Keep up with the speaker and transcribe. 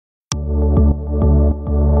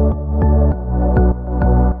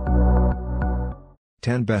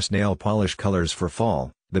10 Best Nail Polish Colors for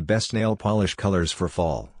Fall. The best nail polish colors for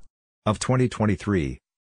fall of 2023.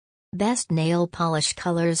 Best nail polish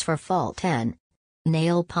colors for fall 10.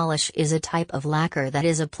 Nail polish is a type of lacquer that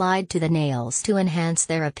is applied to the nails to enhance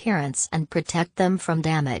their appearance and protect them from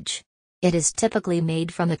damage. It is typically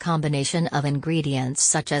made from a combination of ingredients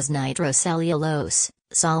such as nitrocellulose,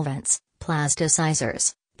 solvents,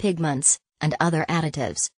 plasticizers, pigments, and other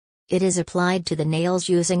additives. It is applied to the nails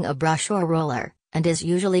using a brush or roller, and is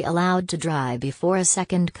usually allowed to dry before a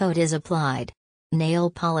second coat is applied. Nail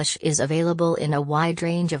polish is available in a wide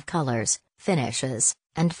range of colors, finishes,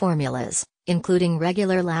 and formulas, including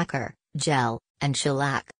regular lacquer, gel, and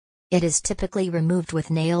shellac. It is typically removed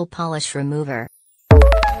with nail polish remover.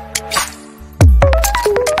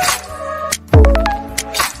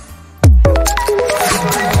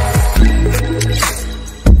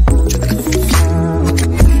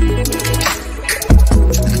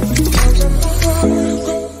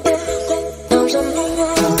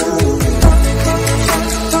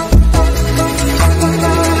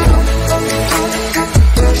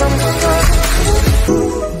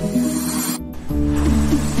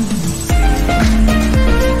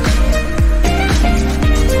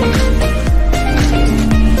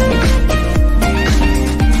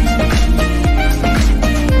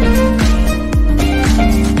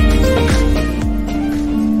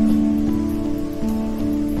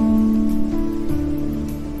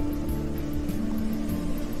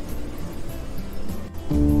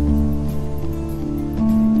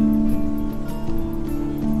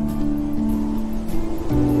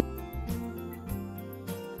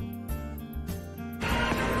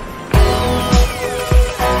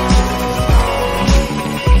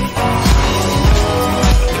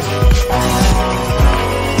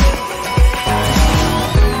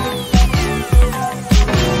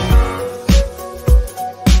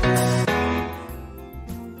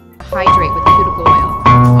 Hydrate with cuticle oil.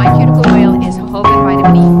 My cuticle oil is whole good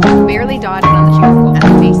vitamin E, barely dotted on the cuticle at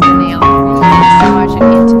the base of the nail. Massage it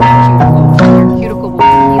into the cuticle. Your cuticle will be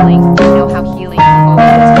healing. You know how healing whole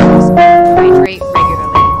is. Hydrate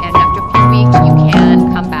regularly, and after a few weeks, you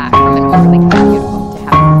can come back from an overly cut cuticle to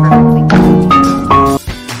have a perfectly clean.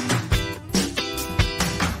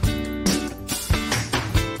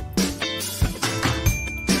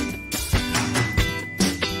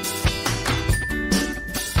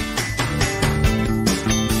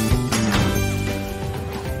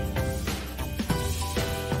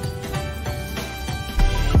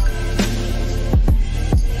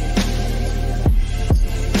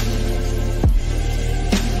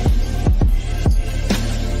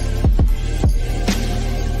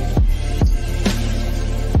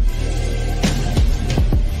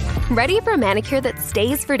 Ready for a manicure that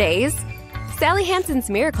stays for days? Sally Hansen's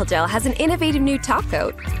Miracle Gel has an innovative new top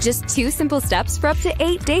coat. Just 2 simple steps for up to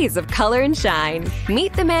 8 days of color and shine.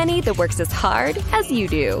 Meet the mani that works as hard as you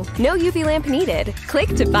do. No UV lamp needed. Click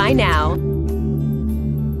to buy now.